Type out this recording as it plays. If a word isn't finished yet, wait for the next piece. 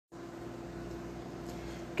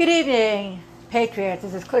Good evening, Patriots.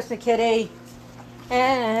 This is Krishna Kitty,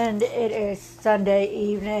 and it is Sunday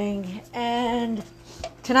evening. And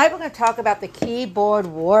tonight we're going to talk about the keyboard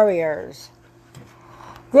warriors.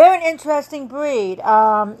 They're an interesting breed,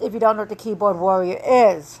 if you don't know what the keyboard warrior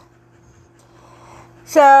is.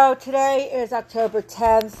 So today is October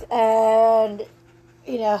 10th, and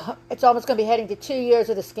it's almost going to be heading to 2 years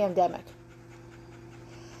of the scamdemic.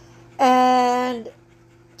 And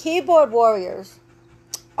keyboard warriors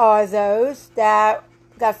are those that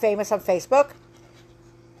got famous on Facebook.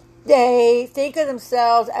 They think of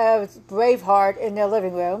themselves as Braveheart in their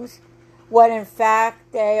living rooms, when in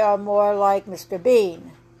fact they are more like Mr.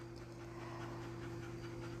 Bean.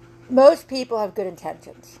 Most people have good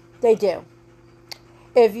intentions. They do.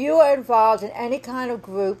 If you are involved in any kind of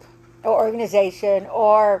group or organization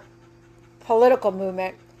or political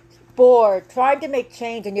movement, board, trying to make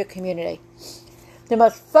change in your community, the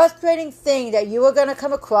most frustrating thing that you are going to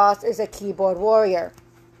come across is a keyboard warrior.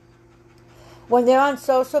 When they're on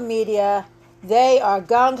social media, they are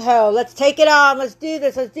gung-ho. Let's take it on. Let's do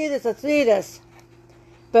this. Let's do this. Let's do this.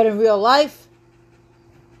 But in real life,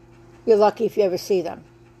 you're lucky if you ever see them.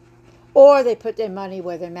 Or they put their money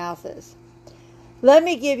where their mouth is. Let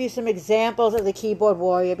me give you some examples of the keyboard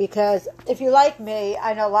warrior, because if you're like me,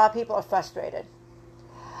 I know a lot of people are frustrated.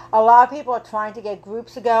 A lot of people are trying to get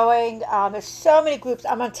groups going. There's so many groups.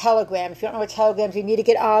 I'm on Telegram. If you don't know what Telegram is, you need to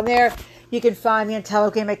get on there. You can find me on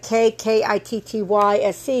Telegram at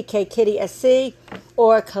KKITTYSC, KKittySC,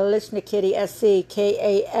 or Kalishna Kitty SC,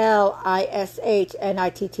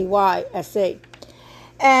 KALISHNITTYSC.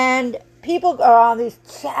 And people are on these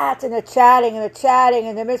chats, and they're chatting, and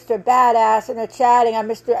they're Mr. Badass, and they're chatting. I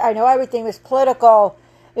know everything is political.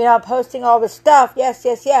 I'm posting all this stuff. Yes,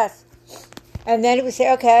 yes, yes. And then we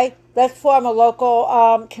say, okay, let's form a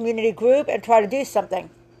local community group and try to do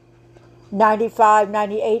something. 95,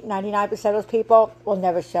 98, 99% of those people will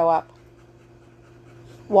never show up.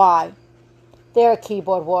 Why? They're a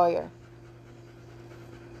keyboard warrior.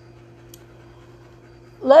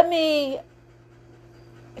 Let me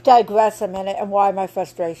digress a minute and why my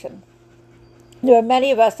frustration. There are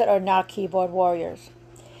many of us that are not keyboard warriors.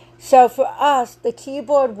 So for us, the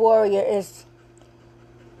keyboard warrior is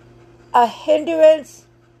a hindrance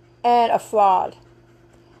and a fraud.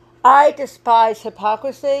 I despise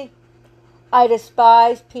hypocrisy. I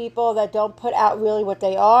despise people that don't put out really what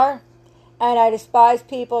they are. And I despise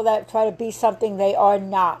people that try to be something they are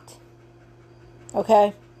not.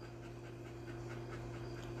 Okay?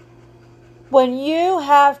 When you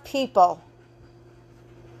have people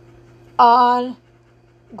on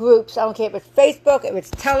groups, I don't care if it's Facebook, if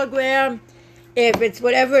it's Telegram, if it's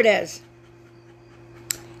whatever it is,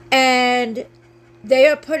 and they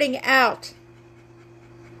are putting out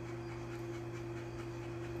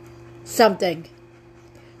something,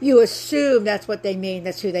 you assume that's what they mean,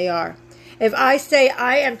 that's who they are. If I say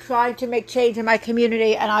I am trying to make change in my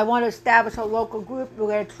community and I want to establish a local group, we're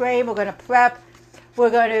going to train, we're going to prep, we're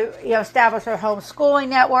going to establish our homeschooling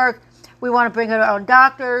network, we want to bring in our own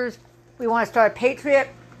doctors, we want to start a Patriot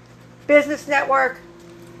business network,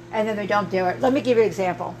 and then they don't do it. Let me give you an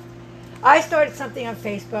example. I started something on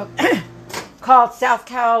Facebook called South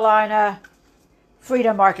Carolina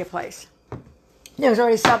Freedom Marketplace. There was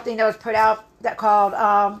already something that was put out that called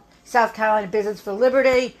South Carolina Business for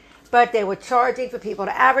Liberty, but they were charging for people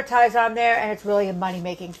to advertise on there, and it's really a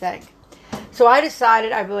money-making thing. So I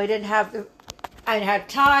decided I really didn't have time.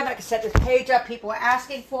 I could set this page up. People were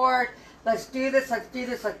asking for it. Let's do this, let's do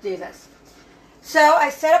this, let's do this. So I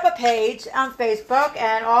set up a page on Facebook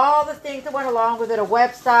and all the things that went along with it, a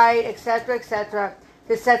website, etc.,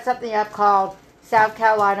 to set something up called South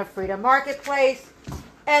Carolina Freedom Marketplace.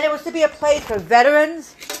 And it was to be a place for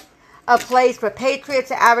veterans, a place for patriots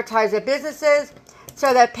to advertise their businesses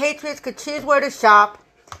so that patriots could choose where to shop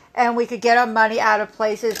and we could get our money out of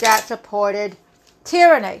places that supported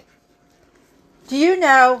tyranny. Do you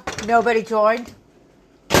know nobody joined?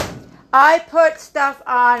 I put stuff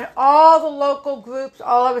on all the local groups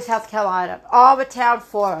all over South Carolina, all the town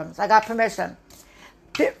forums. I got permission.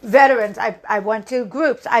 Veterans, I went to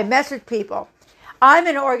groups. I messaged people. I'm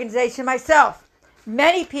in an organization myself.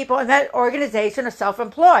 Many people in that organization are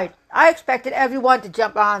self-employed. I expected everyone to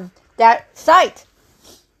jump on that site.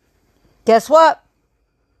 Guess what?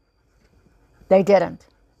 They didn't.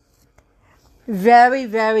 Very,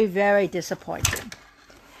 very, very disappointing.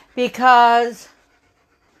 Because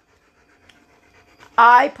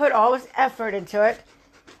I put all this effort into it.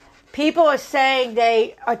 People are saying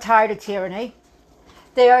they are tired of tyranny.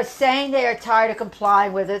 They are saying they are tired of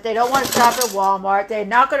complying with it. They don't want to shop at Walmart. They're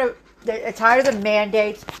tired of the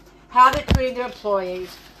mandates, how they're treating their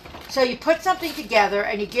employees. So you put something together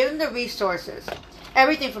and you give them the resources.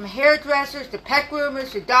 Everything from hairdressers to pet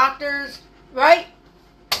groomers to doctors, right?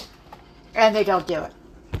 And they don't do it.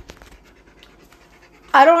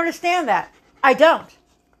 I don't understand that. I don't.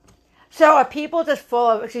 So are people just full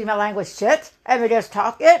of, excuse my language, shit? And they just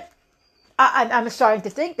talk it? I'm starting to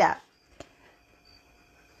think that.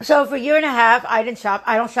 So for a year and a half, I didn't shop.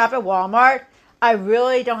 I don't shop at Walmart. I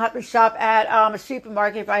really don't have to shop at a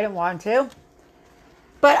supermarket if I didn't want to.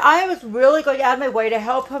 But I was really going out of my way to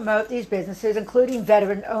help promote these businesses, including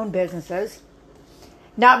veteran-owned businesses.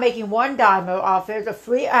 Not making one dime off it. A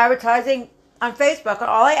free advertising on Facebook. And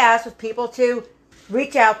all I asked was people to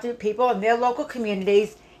reach out to people in their local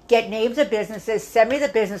communities, get names of businesses, send me the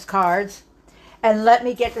business cards, and let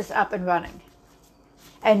me get this up and running.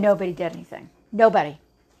 And nobody did anything. Nobody.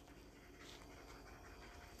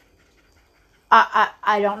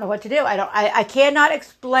 I don't know what to do. I cannot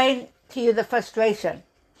explain to you the frustration.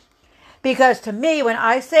 Because to me, when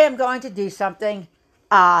I say I'm going to do something,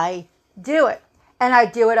 I do it. And I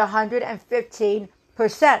do it 115%.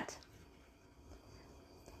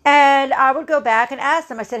 And I would go back and ask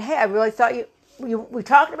them. I said, hey, I really thought we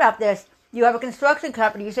talked about this. You have a construction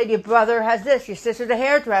company. You said your brother has this. Your sister's a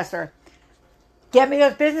hairdresser. Get me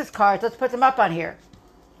those business cards. Let's put them up on here.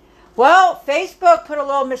 Well, Facebook put a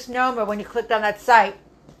little misnomer when you clicked on that site.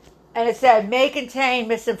 And it said, may contain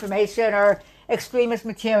misinformation or extremist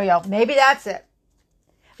material. Maybe that's it.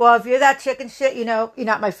 Well, if you're that chicken shit, you know, you're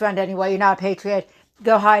not my friend anyway. You're not a patriot.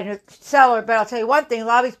 Go hide in a cellar. But I'll tell you one thing. A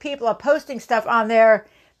lot of these people are posting stuff on their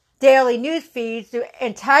daily news feeds to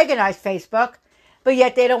antagonize Facebook. But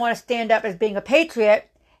yet they don't want to stand up as being a patriot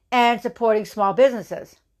and supporting small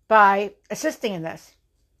businesses by assisting in this.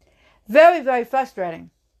 Very, very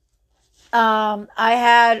frustrating. I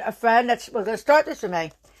had a friend that was going to start this with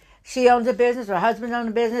me. She owns a business. Her husband owns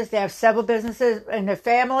a business. They have several businesses in their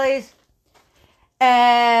families.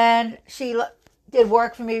 And she did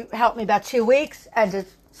work for me, helped me about 2 weeks, and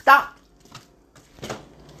just stopped.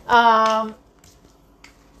 And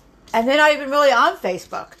they're not even really on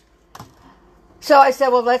Facebook. So I said,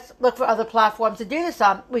 well, let's look for other platforms to do this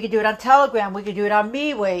on. We could do it on Telegram. We could do it on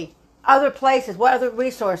MeWe. Other places. What other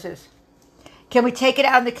resources? Can we take it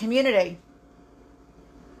out in the community?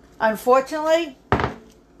 Unfortunately,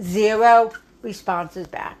 0 responses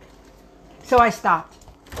back. So I stopped.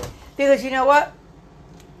 Because you know what?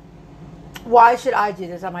 Why should I do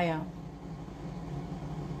this on my own?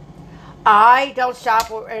 I don't shop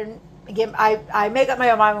and again, I make up my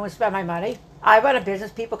own mind when I spend my money. I run a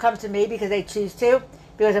business. People come to me because they choose to,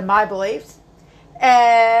 because of my beliefs.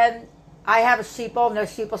 And I have a sheeple, no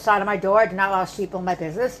sheeple sign on my door. I do not allow sheeple in my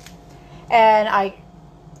business. And I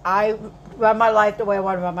run my life the way I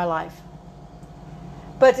want to run my life.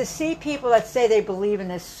 But to see people that say they believe in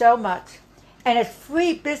this so much, and it's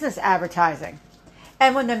free business advertising.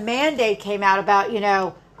 And when the mandate came out about, you're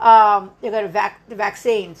going to the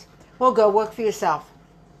vaccines, well, go work for yourself.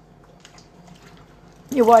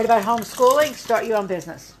 You're worried about homeschooling? Start your own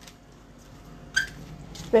business.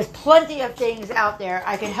 There's plenty of things out there.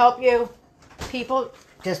 I can help you. People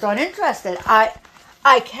just aren't interested.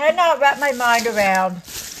 I cannot wrap my mind around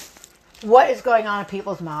what is going on in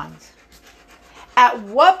people's minds. At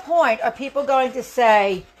what point are people going to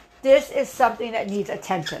say, this is something that needs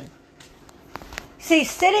attention? See,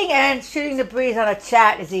 sitting and shooting the breeze on a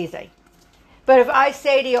chat is easy. But if I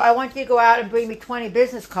say to you, I want you to go out and bring me 20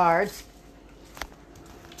 business cards,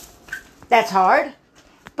 that's hard.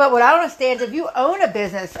 But what I don't understand is if you own a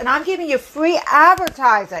business and I'm giving you free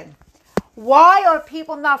advertising, why are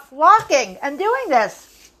people not flocking and doing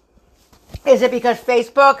this? Is it because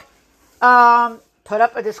Facebook put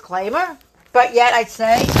up a disclaimer? But yet I'd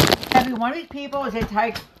say every one of these people is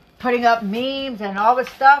putting up memes and all this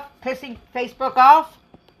stuff, pissing Facebook off.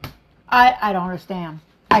 I don't understand.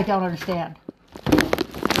 I don't understand.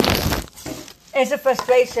 It's a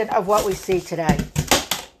frustration of what we see today.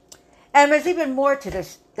 And there's even more to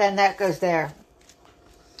this than that goes there.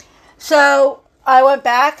 So I went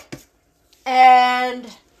back and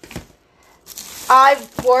I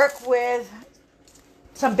work with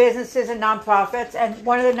some businesses and nonprofits, and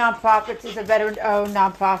one of the nonprofits is a veteran-owned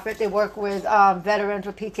nonprofit. They work with veterans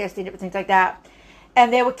with PTSD and different things like that.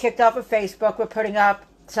 And they were kicked off of Facebook. We're putting up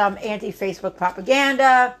some anti-Facebook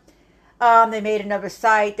propaganda. They made another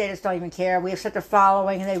site. They just don't even care. We have such a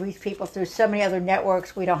following, and they reach people through so many other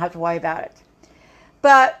networks, we don't have to worry about it.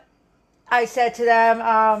 But I said to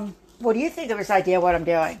them, what do you think of this idea, what I'm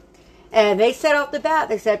doing? And they said off the bat,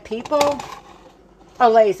 they said, people are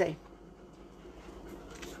lazy.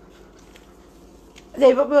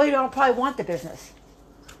 They really don't probably want the business.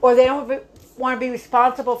 Or they don't want to be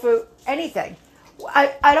responsible for anything.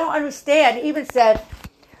 I don't understand. He even said,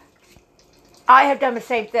 I have done the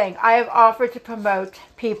same thing. I have offered to promote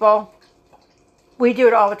people. We do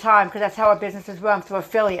it all the time because that's how our businesses run, through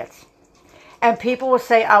affiliates. And people will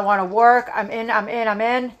say, I want to work. I'm in.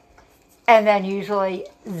 And then usually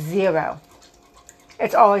zero.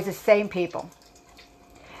 It's always the same people.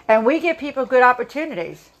 And we give people good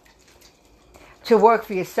opportunities to work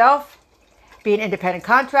for yourself, be an independent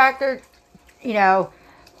contractor,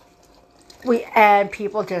 and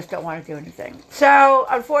people just don't want to do anything. So,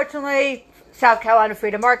 unfortunately, South Carolina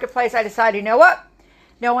Freedom Marketplace, I decided, you know what?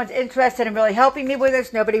 No one's interested in really helping me with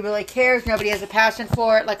this. Nobody really cares. Nobody has a passion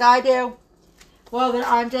for it like I do. Well, then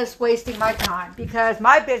I'm just wasting my time because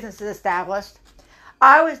my business is established.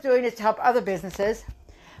 I was doing this to help other businesses,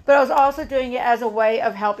 but I was also doing it as a way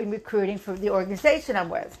of helping recruiting for the organization I'm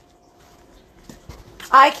with.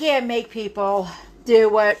 I can't make people do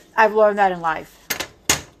what I've learned that in life.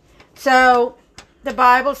 So the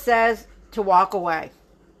Bible says to walk away.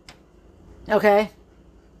 Okay?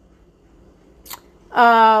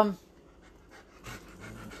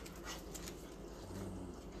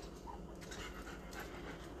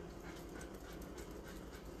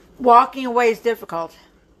 Walking away is difficult.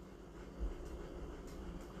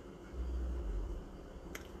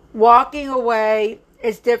 Walking away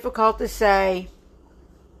is difficult to say.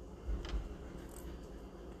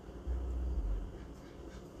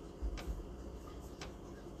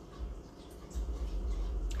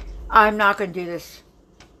 I'm not going to do this.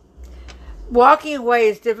 Walking away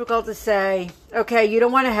is difficult to say, okay, you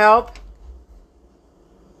don't want to help.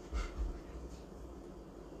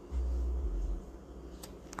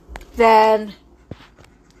 Then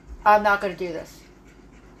I'm not going to do this.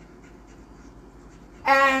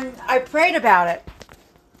 And I prayed about it.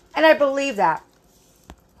 And I believe that.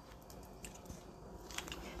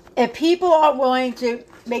 If people aren't willing to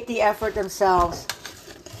make the effort themselves,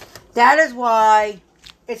 that is why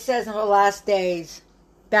it says in the last days,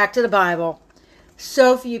 back to the Bible,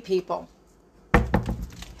 so few people.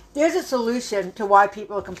 There's a solution to why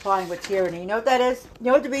people are complying with tyranny. You know what that is? You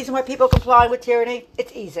know what the reason why people are complying with tyranny?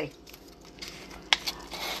 It's easy.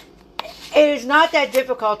 It is not that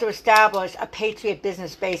difficult to establish a patriot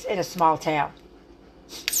business base in a small town.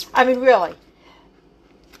 I mean, really.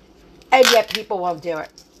 And yet people won't do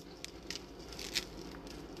it.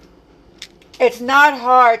 It's not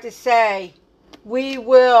hard to say, we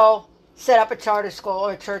will set up a charter school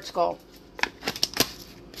or a church school.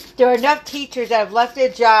 There are enough teachers that have left their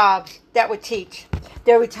jobs that would teach.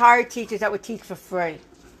 There are retired teachers that would teach for free.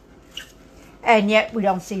 And yet we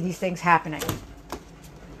don't see these things happening.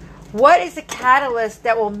 What is the catalyst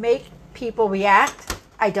that will make people react?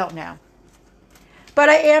 I don't know. But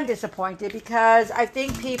I am disappointed because I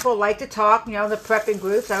think people like to talk, the prepping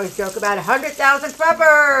groups. I always joke about 100,000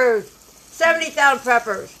 preppers, 70,000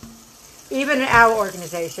 preppers, even in our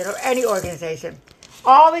organization or any organization.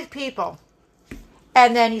 All these people.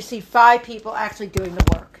 And then you see 5 people actually doing the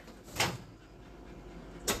work.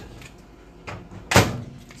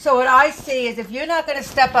 So what I see is if you're not going to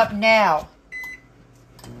step up now,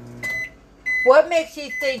 what makes you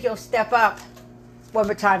think you'll step up when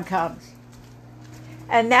the time comes?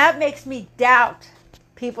 And that makes me doubt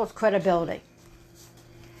people's credibility.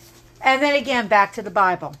 And then again, back to the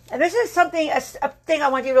Bible. And this is a thing I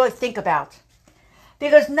want you to really think about.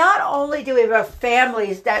 Because not only do we have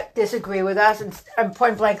families that disagree with us and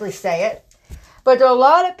point blankly say it, but there are a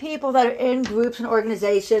lot of people that are in groups and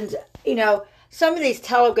organizations. Some of these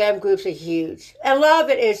Telegram groups are huge. And a lot of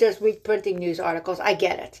it is just reprinting news articles. I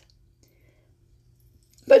get it.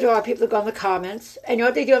 But there are people that go in the comments. And you know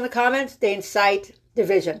what they do in the comments? They incite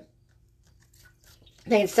division.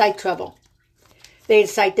 They incite trouble. They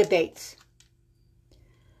incite debates.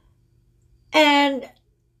 And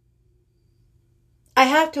I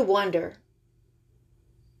have to wonder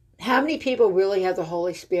how many people really have the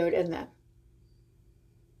Holy Spirit in them.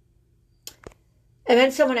 And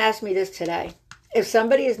then someone asked me this today. If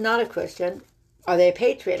somebody is not a Christian, are they a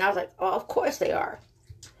patriot? And I was like, oh, of course they are.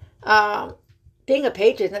 Being a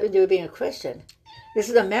patriot has nothing to do with being a Christian. This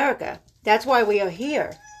is America. That's why we are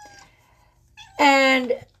here.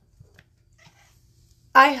 And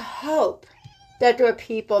I hope that there are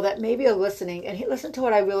people that maybe are listening and listen to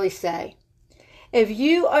what I really say. If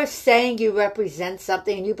you are saying you represent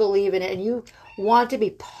something and you believe in it and you want to be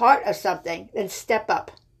part of something, then step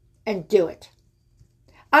up and do it.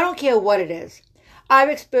 I don't care what it is. I've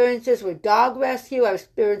experienced this with dog rescue. I've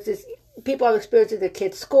experienced this. People have experienced it at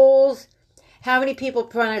kids' schools. How many people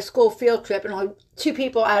plan a school field trip and only 2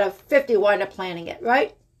 people out of 50 wind up planning it,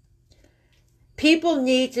 right? People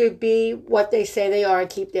need to be what they say they are and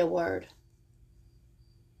keep their word.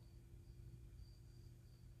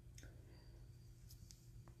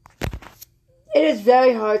 It is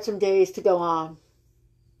very hard some days to go on.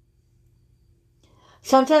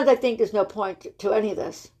 Sometimes I think there's no point to any of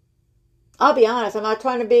this. I'll be honest, I'm not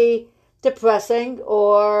trying to be depressing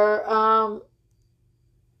or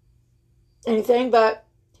anything, but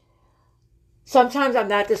sometimes I'm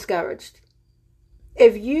that discouraged.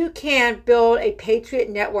 If you can't build a Patriot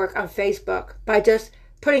network on Facebook by just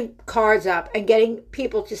putting cards up and getting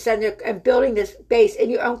people to send their, and building this base in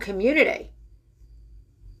your own community,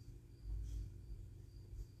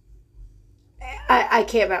 I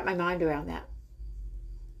can't wrap my mind around that.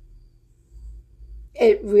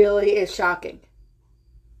 It really is shocking.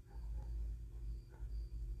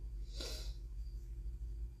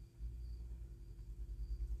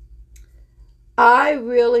 I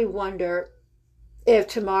really wonder if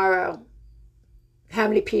tomorrow, how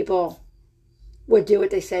many people would do what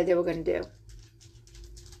they said they were going to do.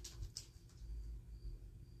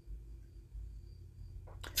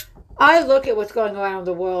 I look at what's going on around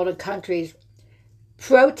the world in countries,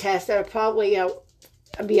 protests that are probably, you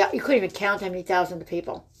couldn't even count how many thousands of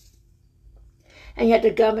people. And yet the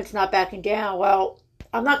government's not backing down. Well,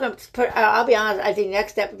 I'm not going to put, I'll be honest, I think the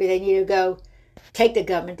next step would be they need to go take the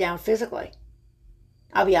government down physically.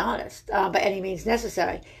 I'll be honest, by any means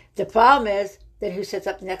necessary. The problem is, then who sets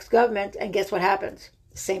up the next government, and guess what happens?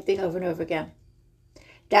 Same thing over and over again.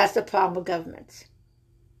 That's the problem with governments.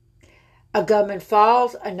 A government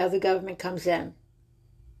falls, another government comes in.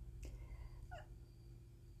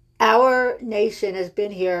 Our nation has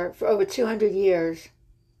been here for over 200 years,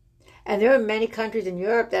 and there are many countries in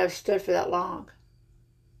Europe that have stood for that long.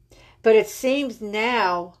 But it seems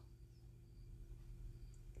now,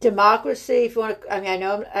 democracy, if you want to, I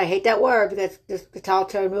know I hate that word because it's the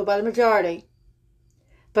totalitarian rule by the majority.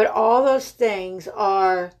 But all those things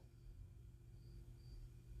are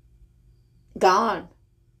gone.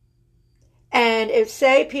 And if,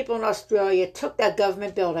 say, people in Australia took that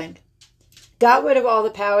government building, got rid of all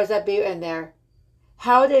the powers that be in there,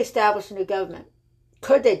 how would they establish a new government?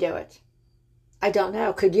 Could they do it? I don't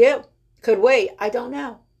know. Could you? Could we? I don't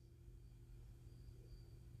know.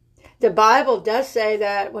 The Bible does say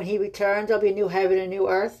that when he returns, there'll be a new heaven and a new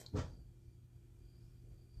earth.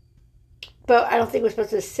 But I don't think we're supposed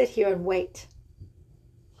to sit here and wait.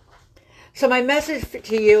 So my message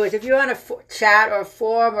to you is, if you're on a chat or a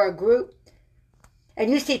forum or a group, and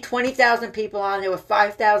you see 20,000 people on there with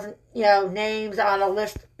 5,000, names on a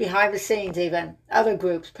list behind the scenes, even other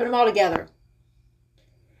groups, put them all together,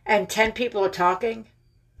 and 10 people are talking,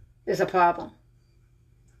 there's a problem.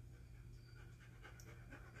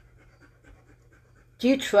 Do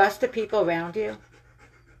you trust the people around you?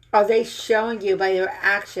 Are they showing you by their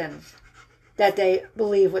actions that they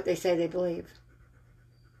believe what they say they believe?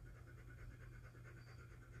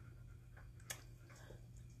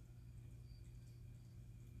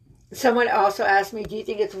 Someone also asked me, do you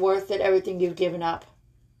think it's worth it, everything you've given up?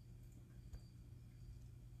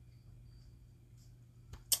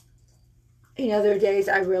 There are days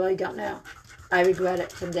I really don't know. I regret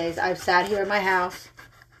it some days. I've sat here in my house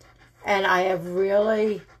and I have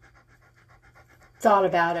really thought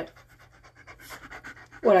about it,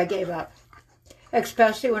 what I gave up.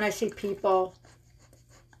 Especially when I see people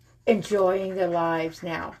enjoying their lives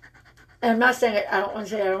now. And I'm not saying I don't want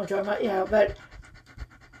to say I don't enjoy my, but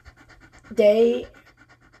they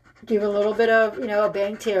do a little bit of,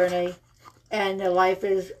 obeying tyranny, and their life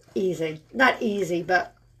is easy. Not easy,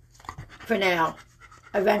 but for now.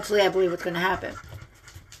 Eventually, I believe it's going to happen.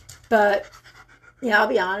 But, I'll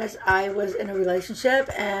be honest, I was in a relationship,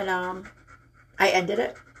 and I ended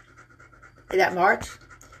it that March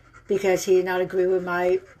because he did not agree with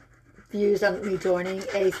my views on me joining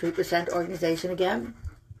a 3% organization again.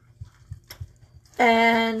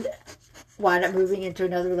 And wound up moving into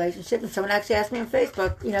another relationship, and someone actually asked me on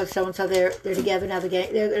Facebook, so-and-so, they're together now,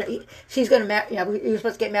 she's going to marry, we were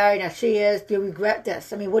supposed to get married, now she is, do you regret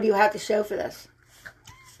this? I mean, what do you have to show for this?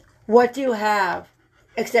 What do you have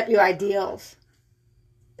except your ideals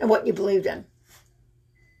and what you believed in?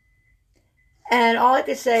 And all I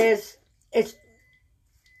could say is,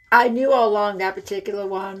 I knew all along that particular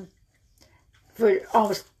one, for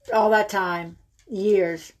almost all that time,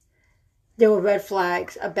 years, there were red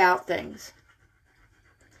flags about things.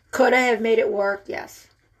 Could I have made it work? Yes.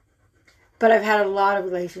 But I've had a lot of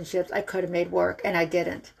relationships I could have made work, and I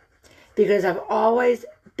didn't. Because I've always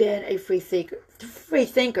been a free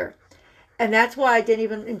thinker. And that's why I didn't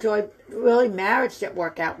even enjoy, really, marriage didn't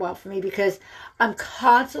work out well for me, because I'm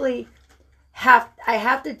constantly, I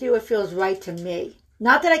have to do what feels right to me.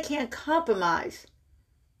 Not that I can't compromise,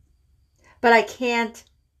 but I can't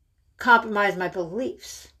compromise my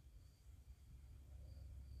beliefs.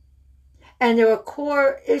 And there are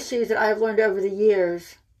core issues that I've learned over the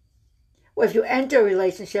years. If you enter a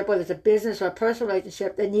relationship, whether it's a business or a personal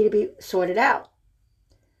relationship, they need to be sorted out.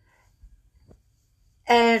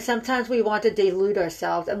 And sometimes we want to delude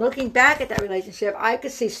ourselves. And looking back at that relationship, I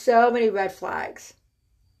could see so many red flags.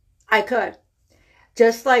 I could.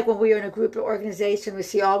 Just like when we are in a group or organization, we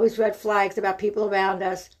see all these red flags about people around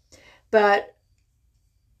us, but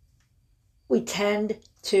we tend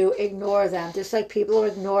to ignore them, just like people are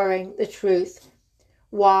ignoring the truth,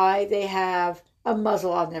 why they have a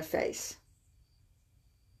muzzle on their face.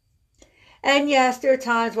 And yes, there are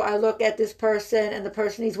times where I look at this person and the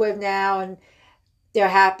person he's with now, and they're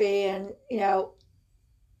happy and,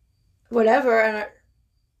 whatever. And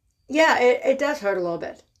it does hurt a little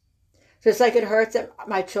bit. Just like it hurts that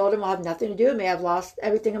my children will have nothing to do with me. I've lost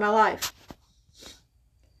everything in my life.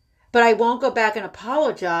 But I won't go back and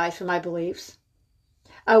apologize for my beliefs.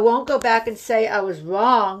 I won't go back and say I was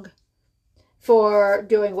wrong for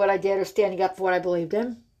doing what I did or standing up for what I believed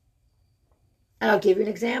in. And I'll give you an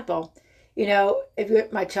example. If you're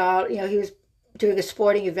my child, he was doing a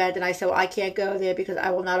sporting event, and I said, well, I can't go there because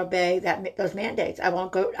I will not obey those mandates. I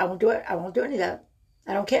won't go. I won't do it. I won't do any of that.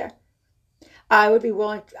 I don't care. I would be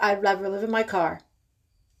willing. I'd rather live in my car.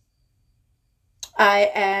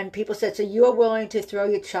 And people said, so you are willing to throw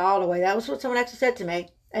your child away? That was what someone actually said to me.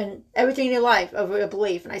 And everything in your life over a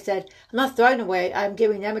belief. And I said, I'm not throwing away. I'm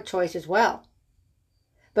giving them a choice as well.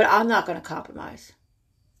 But I'm not going to compromise.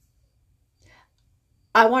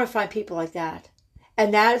 I want to find people like that.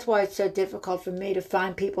 And that is why it's so difficult for me to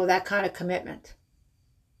find people with that kind of commitment.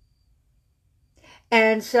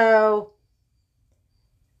 And so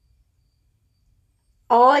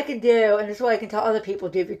all I can do, and this is what I can tell other people,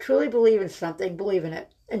 do, if you truly believe in something, believe in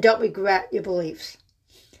it. And don't regret your beliefs.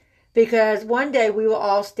 Because one day we will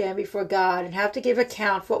all stand before God and have to give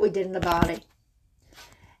account for what we did in the body.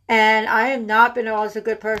 And I have not been always a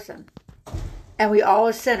good person. And we all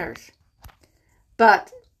are sinners.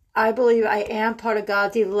 But I believe I am part of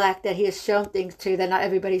God's elect that he has shown things to that not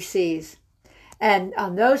everybody sees. And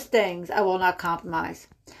on those things, I will not compromise.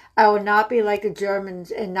 I will not be like the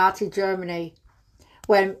Germans in Nazi Germany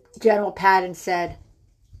when General Patton said,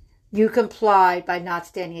 you complied by not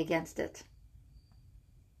standing against it.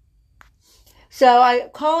 So I'm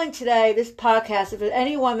calling today, this podcast, if there's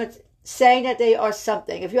anyone that's saying that they are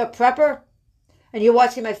something. If you're a prepper and you're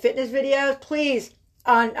watching my fitness videos, please,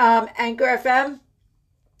 on Anchor FM,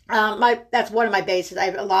 that's one of my bases. I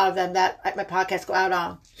have a lot of them that my podcasts go out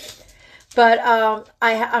on. But I'm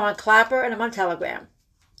on Clapper and I'm on Telegram.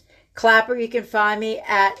 Clapper, you can find me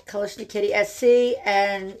at Kalishna Kitty SC,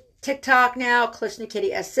 and TikTok now, Kalishna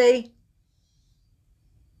Kitty SC.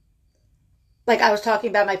 Like I was talking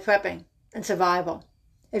about my prepping and survival.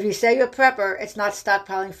 If you say you're a prepper, it's not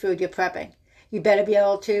stockpiling food, you're prepping. You better be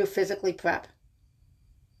able to physically prep.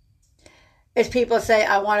 As people say,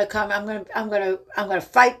 I want to come, I'm gonna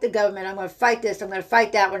fight the government, I'm gonna fight this, I'm gonna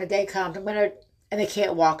fight that when the day comes, and they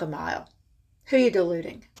can't walk a mile. Who are you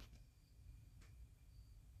deluding?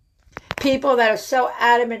 People that are so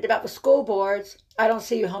adamant about the school boards, I don't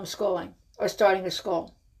see you homeschooling or starting a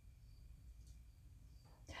school.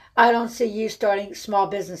 I don't see you starting small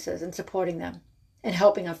businesses and supporting them and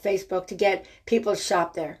helping on Facebook to get people to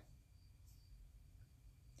shop there.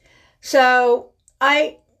 So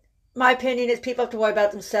my opinion is people have to worry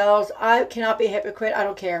about themselves. I cannot be a hypocrite. I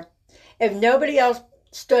don't care. If nobody else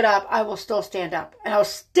stood up, I will still stand up. And I'll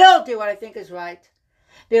still do what I think is right.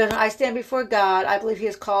 Because when I stand before God, I believe he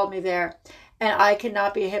has called me there. And I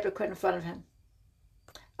cannot be a hypocrite in front of him.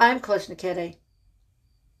 I'm Kalishna Kitty.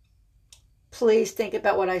 Please think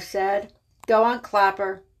about what I said. Go on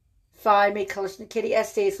Clapper. Find me, Kalishna Kitty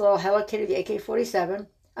SC. It's a little Hello Kitty, the AK-47.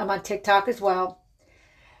 I'm on TikTok as well.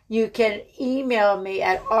 You can email me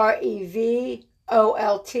at REVOLT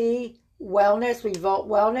wellness,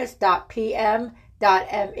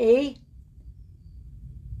 revoltwellness.pm.me,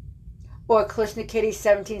 or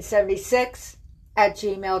KalishnaKitty1776 at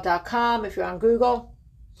gmail.com if you're on Google.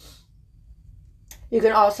 You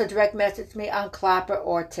can also direct message me on Clapper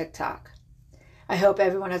or TikTok. I hope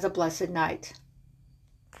everyone has a blessed night.